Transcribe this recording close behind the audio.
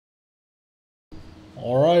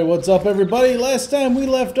Alright, what's up everybody? Last time we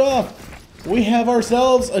left off, we have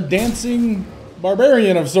ourselves a dancing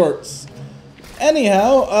barbarian of sorts.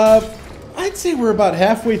 Anyhow, I'd say we're about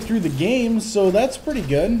halfway through the game, so that's pretty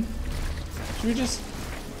good. Should we just...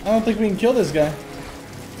 I don't think we can kill this guy.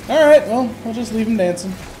 Alright, well, we'll just leave him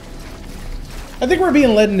dancing. I think we're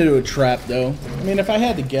being led into a trap, though. I mean, if I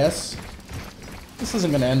had to guess, this isn't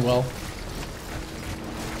going to end well.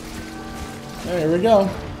 There we go.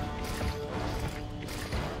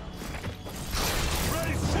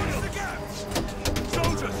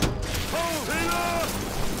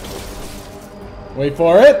 Wait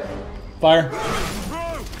for it. Fire.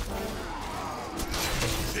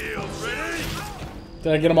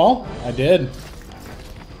 Did I get them all? I did.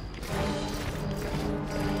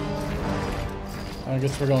 I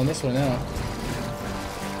guess we're going this way now.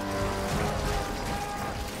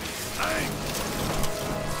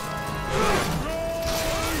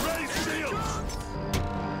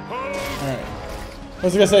 Alright. I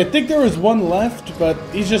was gonna say, I think there was one left, but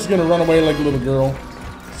he's just gonna run away like a little girl.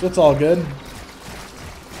 So it's all good.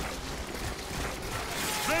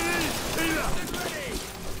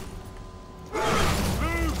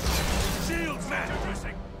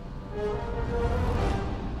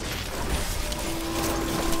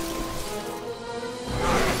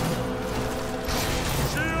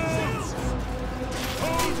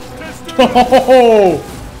 Oh,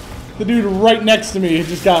 the dude right next to me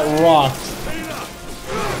just got rocked.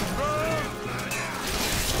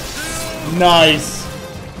 Nice.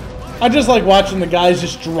 I just like watching the guys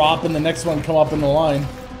just drop and the next one come up in the line.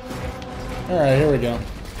 Alright, here we go.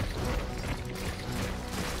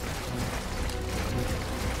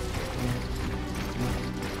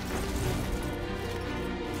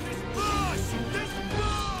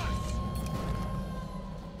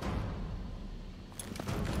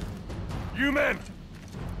 You men,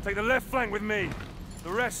 take the left flank with me. The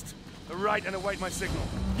rest, the right, and await my signal.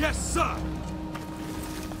 Yes, sir!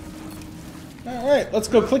 Alright, let's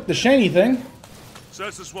go click the shiny thing.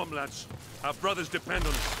 Search the swamp, lads. Our brothers depend on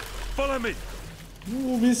us. Follow me.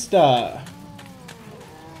 Vista.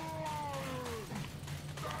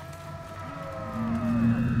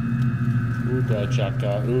 Ooga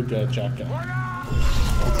chaka, ooga chaka.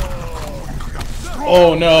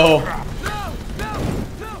 Oh no!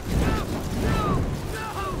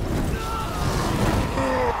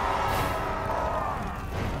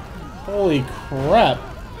 Holy crap.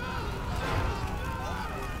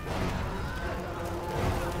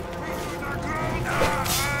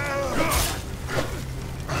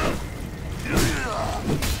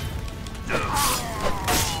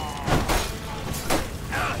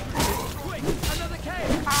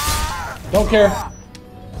 Don't care.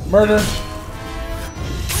 Murder.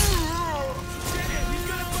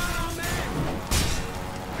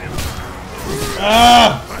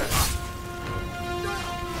 Ah!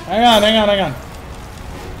 Hang on, hang on, hang on.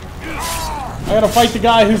 I gotta fight the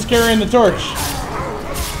guy who's carrying the torch.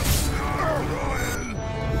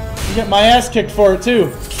 You get my ass kicked for it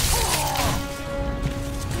too.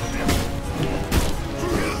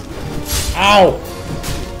 Ow!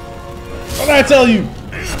 What did I tell you?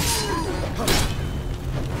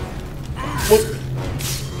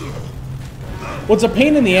 What's a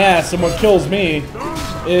pain in the ass and what kills me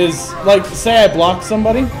is, like, say I block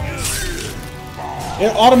somebody,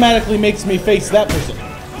 it automatically makes me face that person.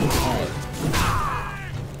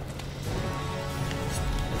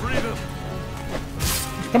 Right.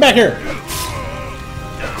 Come back here.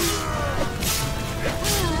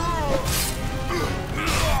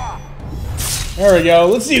 There we go.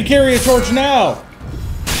 Let's see you carry a torch now.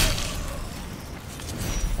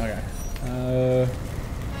 Okay.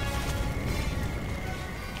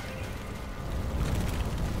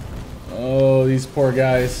 Oh, these poor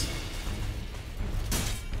guys.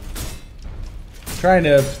 Trying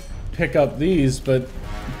to pick up these, but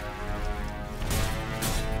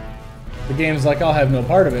the game's like, I'll have no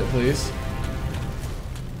part of it, please.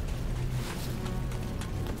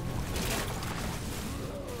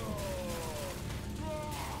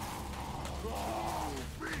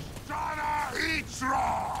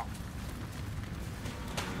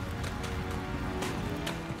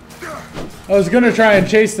 I was gonna try and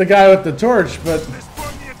chase the guy with the torch, but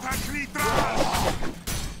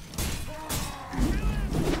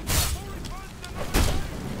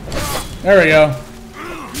there we go.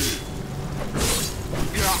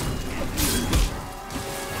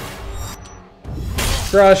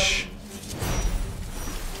 Crush.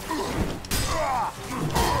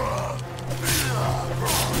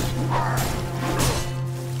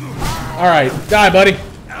 Alright, die, buddy.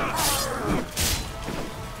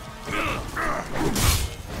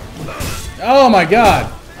 Oh my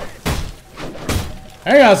god.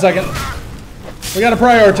 Hang on a second. We gotta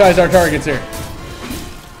prioritize our targets here.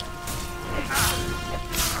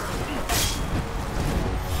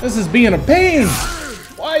 This is being a pain.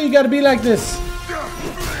 Why you gotta be like this?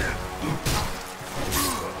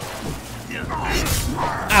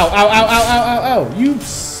 Ow, ow, ow, ow, ow, ow, ow. You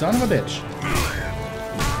son of a bitch.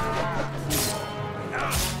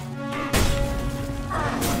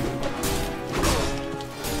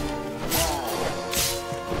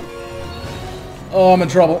 Oh, I'm in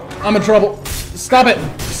trouble. I'm in trouble. Stop it.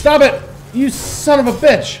 Stop it. You son of a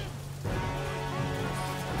bitch.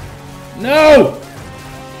 No.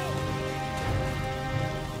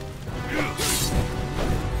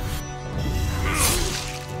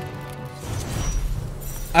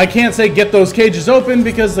 I can't say get those cages open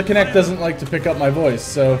because the Kinect doesn't like to pick up my voice,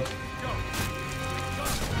 so.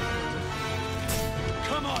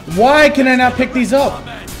 Why can I not pick these up?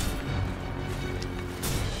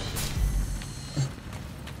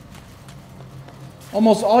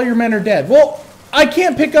 Almost all your men are dead. Well, I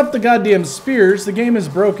can't pick up the goddamn spears. The game is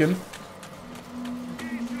broken.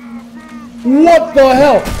 What the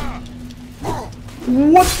hell?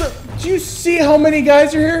 What the? Do you see how many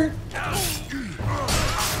guys are here?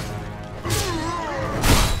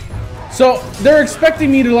 So, they're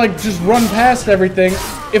expecting me to, like, just run past everything.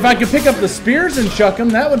 If I could pick up the spears and chuck them,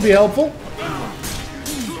 that would be helpful.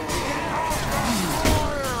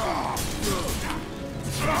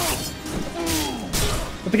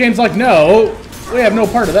 But the game's like, no, we have no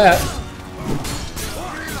part of that.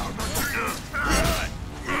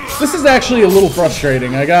 This is actually a little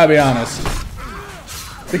frustrating, I gotta be honest.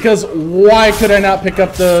 Because why could I not pick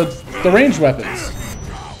up the ranged weapons?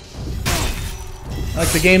 Like,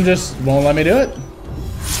 the game just won't let me do it.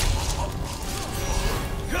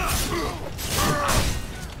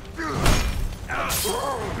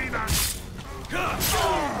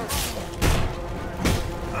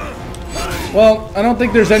 Well, I don't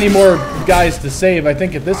think there's any more guys to save. I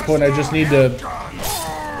think at this point I just need to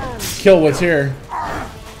kill what's here.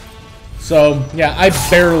 So, yeah, I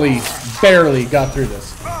barely got through this.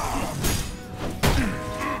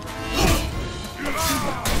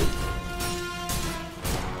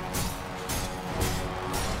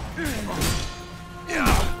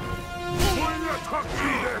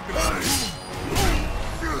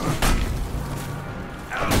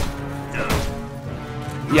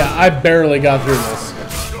 Yeah, I barely got through this.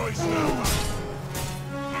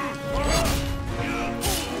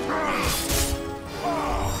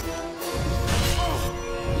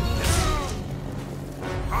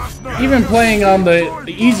 Even playing on the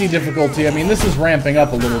easy difficulty, I mean, this is ramping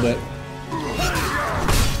up a little bit.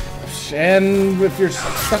 And if you're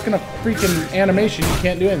stuck in a freaking animation, you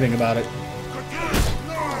can't do anything about it.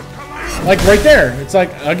 Like right there. It's like,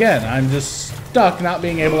 again, I'm just stuck not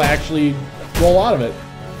being able to actually roll out of it.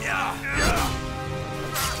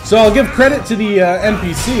 So I'll give credit to the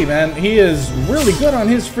NPC, man. He is really good on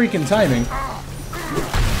his freaking timing.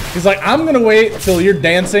 He's like, I'm gonna wait till you're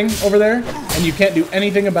dancing over there and you can't do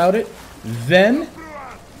anything about it. Then,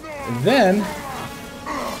 there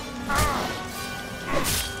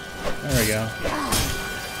we go.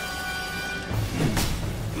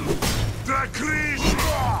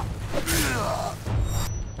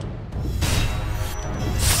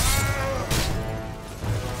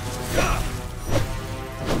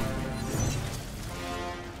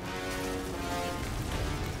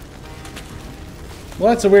 Well,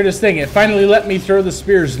 that's the weirdest thing. It finally let me throw the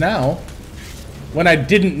spears now, when I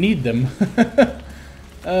didn't need them.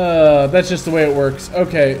 That's just the way it works.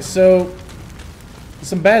 Okay, so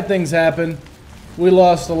some bad things happened. We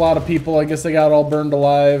lost a lot of people. I guess they got all burned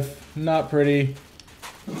alive. Not pretty.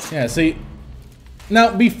 Yeah, see.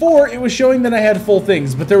 Now, before, it was showing that I had full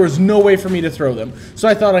things, but there was no way for me to throw them. So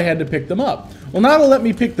I thought I had to pick them up. Well, now it'll let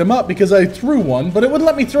me pick them up because I threw one, but it wouldn't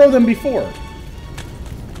let me throw them before.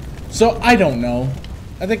 So, I don't know.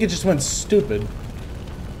 I think it just went stupid.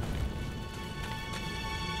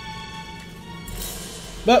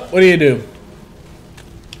 But, what do you do?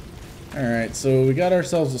 Alright, so we got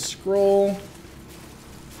ourselves a scroll.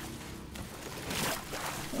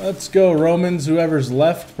 Let's go, Romans, whoever's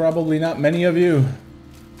left. Probably not many of you.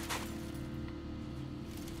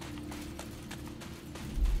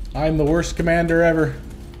 I'm the worst commander ever.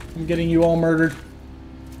 I'm getting you all murdered.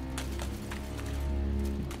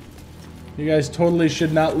 You guys totally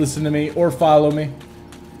should not listen to me or follow me.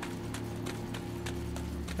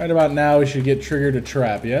 Right about now, we should get triggered a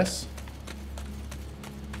trap, yes?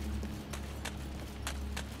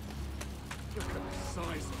 Look at the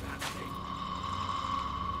size of that thing.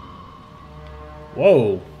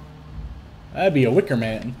 Whoa. That'd be a wicker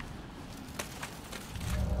man.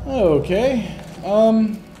 Okay.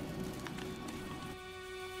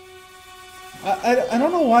 I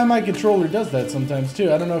don't know why my controller does that sometimes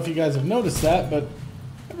too. I don't know if you guys have noticed that, but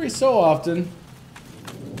every so often.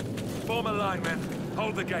 Form a line, men.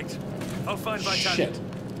 Hold the gate. I'll find Britannia. Shit.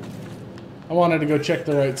 I wanted to go check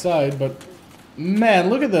the right side, but man,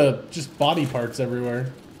 look at the just body parts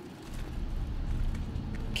everywhere.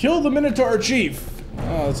 Kill the Minotaur Chief.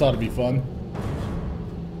 Oh, this ought to be fun.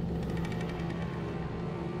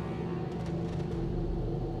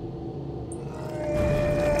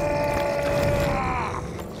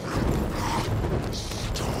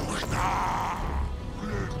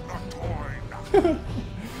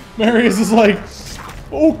 Marius is like,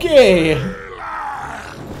 okay.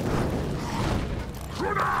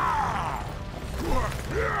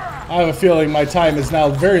 I have a feeling my time is now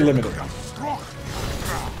very limited.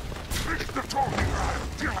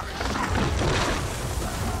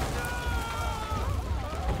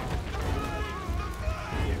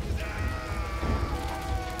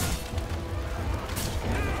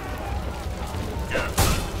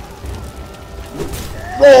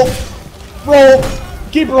 Roll! Roll!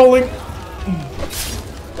 Keep rolling!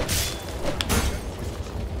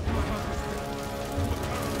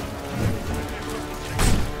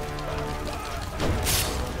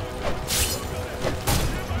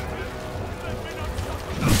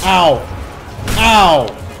 Ow! Ow!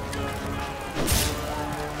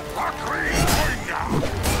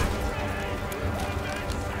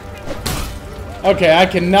 Okay, I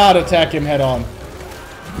cannot attack him head on.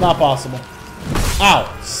 Not possible.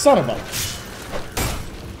 Ow! Son of a...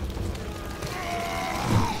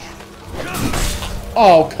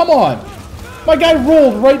 Oh, come on! My guy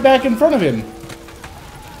rolled right back in front of him.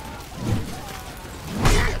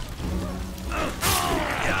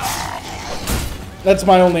 That's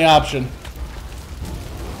my only option.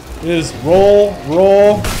 Is roll,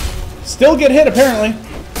 roll. Still get hit, apparently.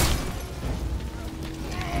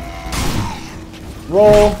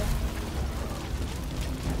 Roll.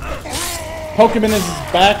 Poke him in his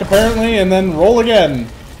back, apparently, and then roll again.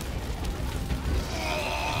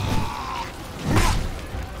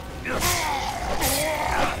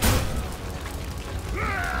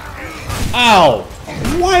 Ow!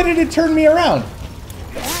 Why did it turn me around?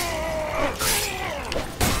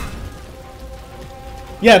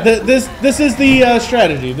 Yeah, this is the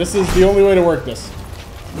strategy. This is the only way to work this.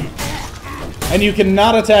 And you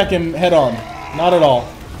cannot attack him head on. Not at all.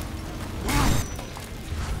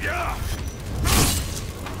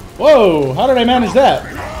 Whoa! How did I manage that?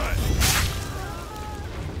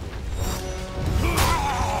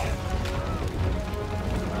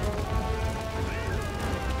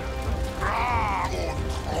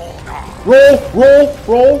 Roll! Roll!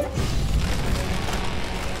 Roll!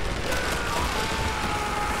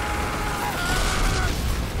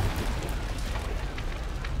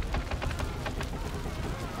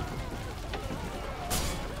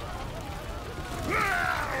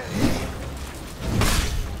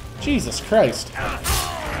 Jesus Christ.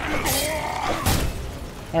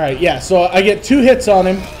 Alright, yeah, so I get 2 hits on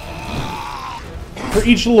him for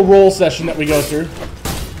each little roll session that we go through.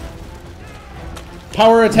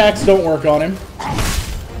 Power attacks don't work on him.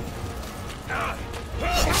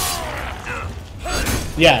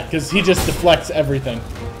 Yeah, because he just deflects everything.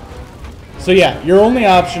 So yeah, your only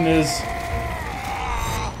option is...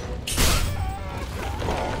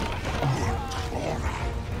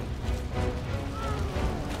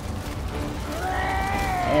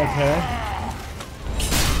 Okay.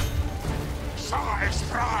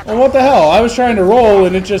 Well, what the hell? I was trying to roll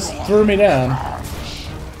and it just threw me down.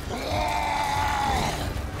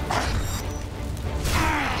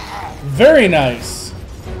 Very nice.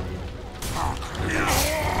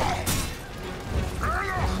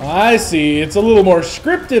 I see. It's a little more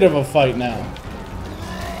scripted of a fight now.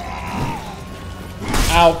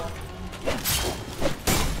 Ow.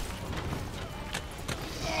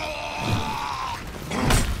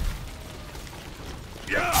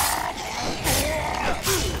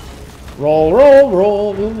 Roll, roll,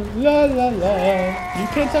 roll, la, la, la. You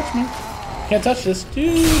can't touch me. Can't touch this.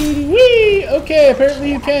 Whee! Okay,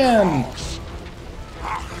 apparently you can.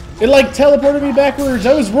 It like teleported me backwards.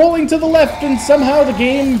 I was rolling to the left and somehow the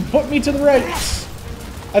game put me to the right.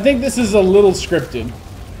 I think this is a little scripted.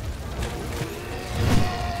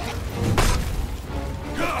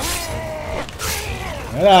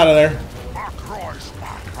 Get out of there.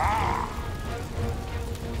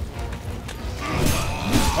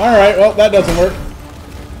 Alright, well, that doesn't work.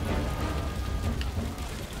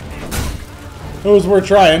 It was worth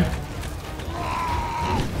trying.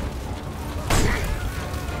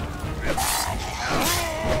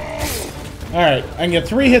 Alright, I can get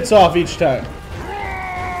 3 hits off each time.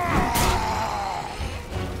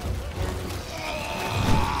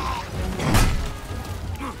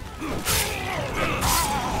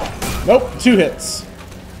 Nope, 2 hits.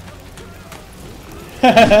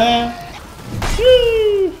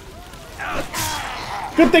 Woo!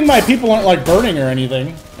 Good thing my people aren't like burning or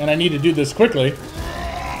anything, and I need to do this quickly.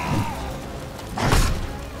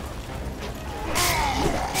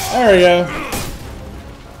 There we go.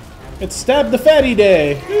 It's Stab the Fatty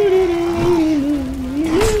Day.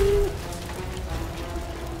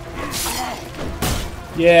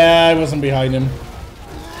 Yeah, I wasn't behind him.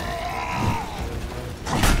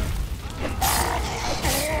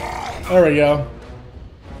 There we go.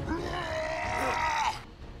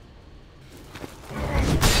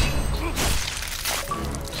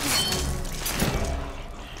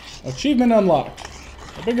 Achievement unlocked.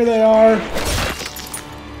 The bigger they are.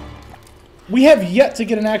 We have yet to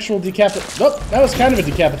get an actual decapitation. Oh, that was kind of a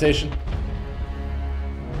decapitation.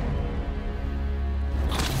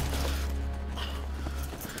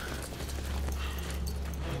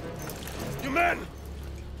 You men!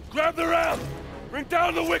 Grab the ram! Bring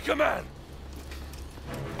down the Wicker Man!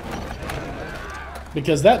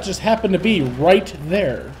 Because that just happened to be right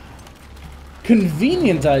there.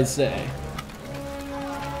 Convenient, I say.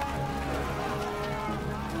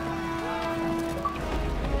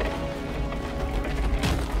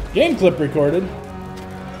 Game clip recorded.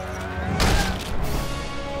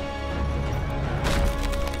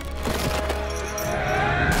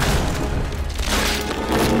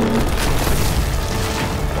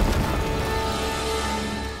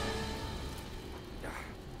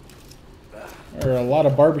 There are a lot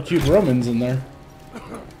of barbecued Romans in there.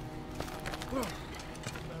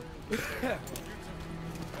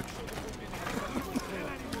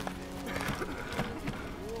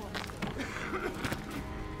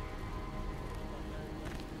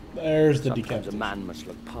 There's the Sometimes decapitation. a man must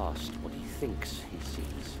look past what he thinks he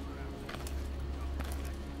sees.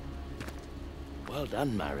 Well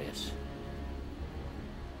done, Marius.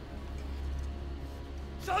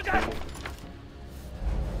 Soldiers!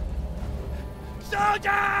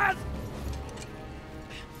 Soldiers!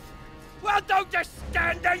 Well, don't just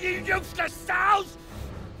stand there, you useless sows!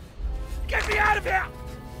 Get me out of here!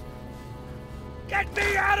 Get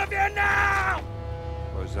me out of here now!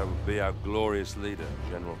 Suppose that would be our glorious leader,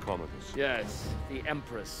 General Commodus. Yes, the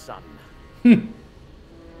Emperor's son.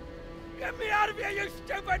 Get me out of here, you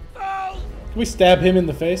stupid fools! Can we stab him in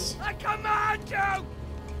the face? I command you!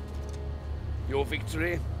 Your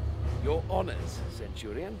victory, your honors,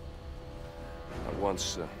 Centurion. At once,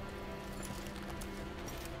 sir.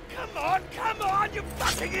 Come on, you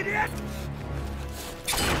fucking idiot!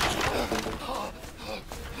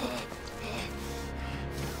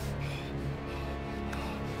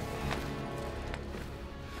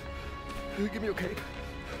 Give me your cape.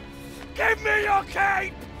 Give me your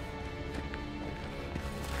cape!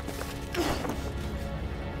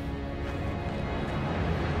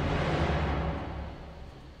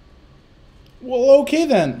 Well, okay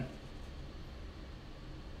then.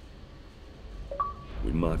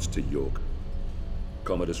 We marched to York.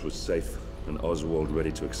 Commodus was safe, and Oswald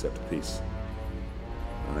ready to accept peace.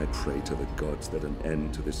 I prayed to the gods that an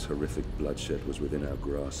end to this horrific bloodshed was within our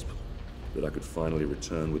grasp, that I could finally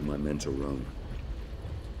return with my men to Rome.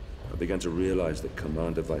 I began to realize that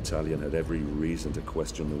Commander Vitalian had every reason to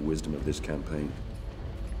question the wisdom of this campaign.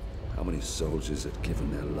 How many soldiers had given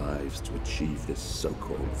their lives to achieve this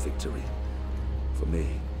so-called victory? For me,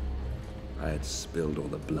 I had spilled all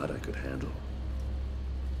the blood I could handle.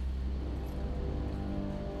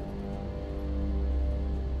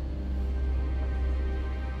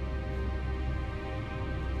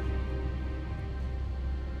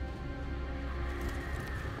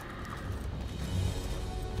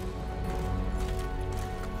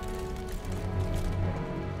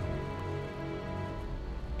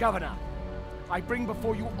 Governor, I bring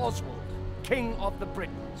before you Oswald, King of the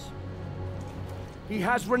Britons. He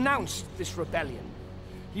has renounced this rebellion.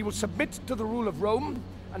 He will submit to the rule of Rome,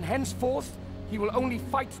 and henceforth, he will only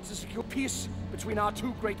fight to secure peace between our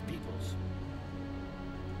two great peoples.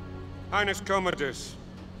 Highness Commodus,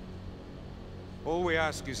 all we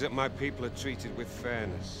ask is that my people are treated with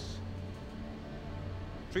fairness.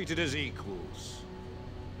 Treated as equals.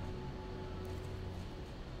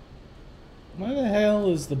 Why the hell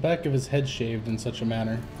is the back of his head shaved in such a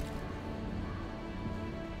manner?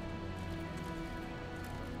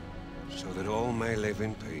 So that all may live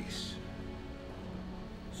in peace.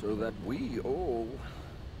 So that we all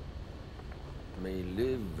may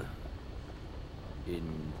live in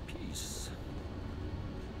peace.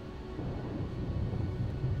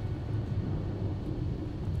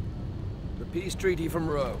 Peace treaty from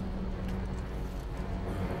Rome.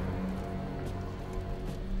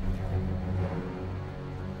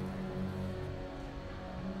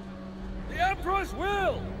 The Emperor's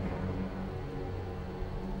will!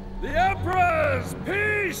 The Emperor's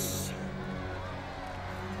peace!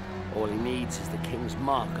 All he needs is the King's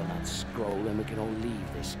mark on that scroll, and we can all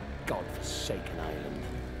leave this godforsaken island.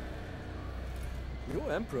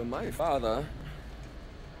 Your Emperor, my father.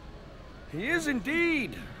 He is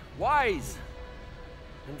indeed wise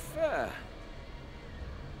and fair.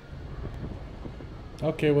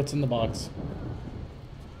 Okay, what's in the box?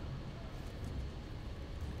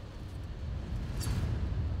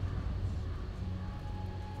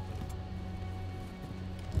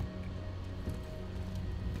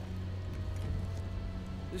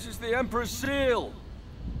 This is the Emperor's seal.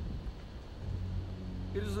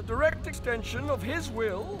 It is a direct extension of his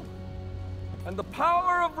will and the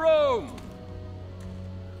power of Rome.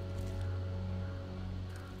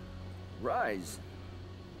 Ryse.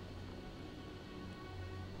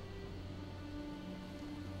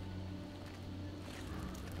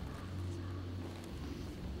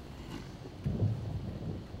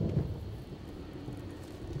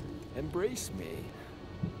 Embrace me.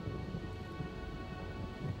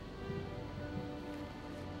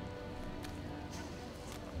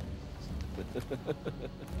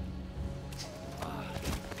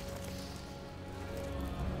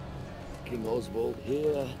 King Oswald,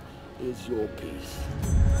 here is your peace.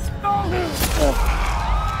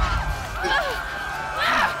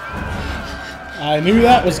 I knew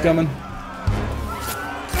that was coming.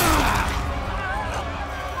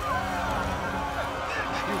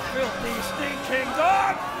 You filthy, stinking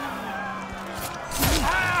dog!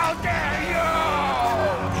 How dare you!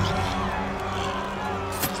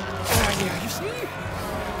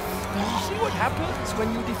 You see what happens when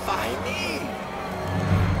you defy me?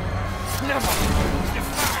 Never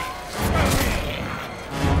defy!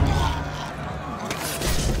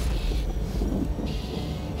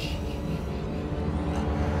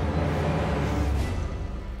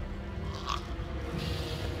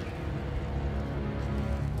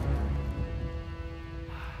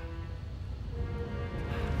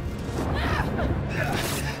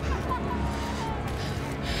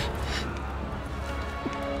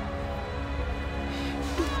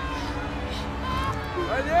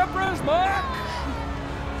 By the Emperor's mark,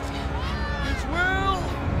 his will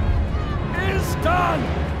is done.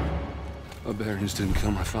 Barbarians didn't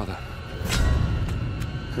kill my father.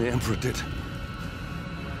 The Emperor did.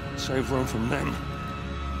 Save Rome from them.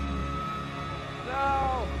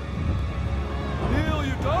 Now, kneel,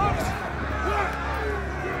 you dogs!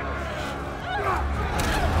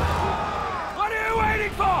 What are you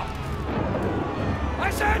waiting for? I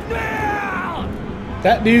said kneel!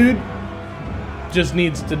 That dude just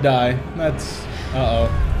needs to die. That's... uh-oh.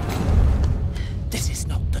 This is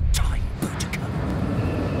not the time, Britannia.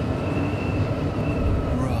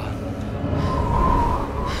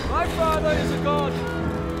 My father is a god.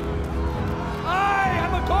 I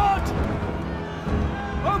am a god.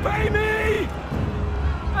 Obey me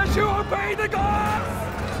as you obey the gods.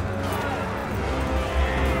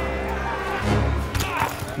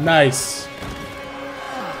 Nice.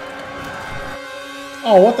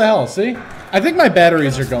 Oh, what the hell? See? I think my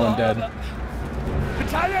batteries are going dead.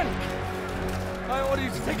 Battalion! I order you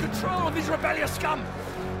to take control of these rebellious scum.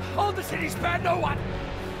 Hold the city, spare no one.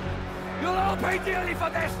 You'll all pay dearly for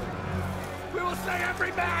this. We will slay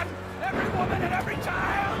every man, every woman, and every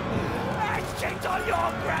child. And shit on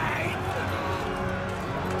your brain.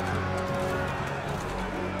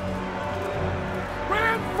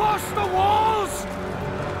 Reinforce the walls.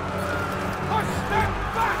 Push them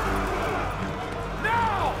back.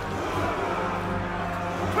 Now.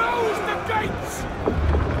 Close the gates!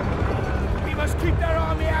 We must keep their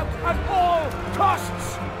army out at all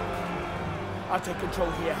costs! I'll take control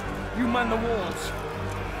here. You man the walls.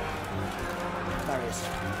 Marius,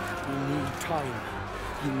 we need time.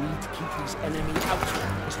 You need to keep these enemy out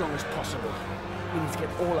as long as possible. We need to get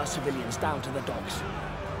all our civilians down to the docks.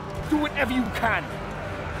 Do whatever you can.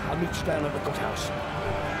 I'll meet you down at the courthouse.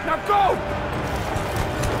 Now go!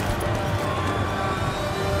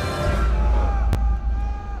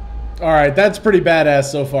 Alright, that's pretty badass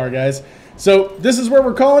so far, guys. So, this is where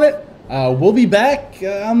we're calling it. We'll be back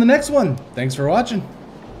on the next one. Thanks for watching.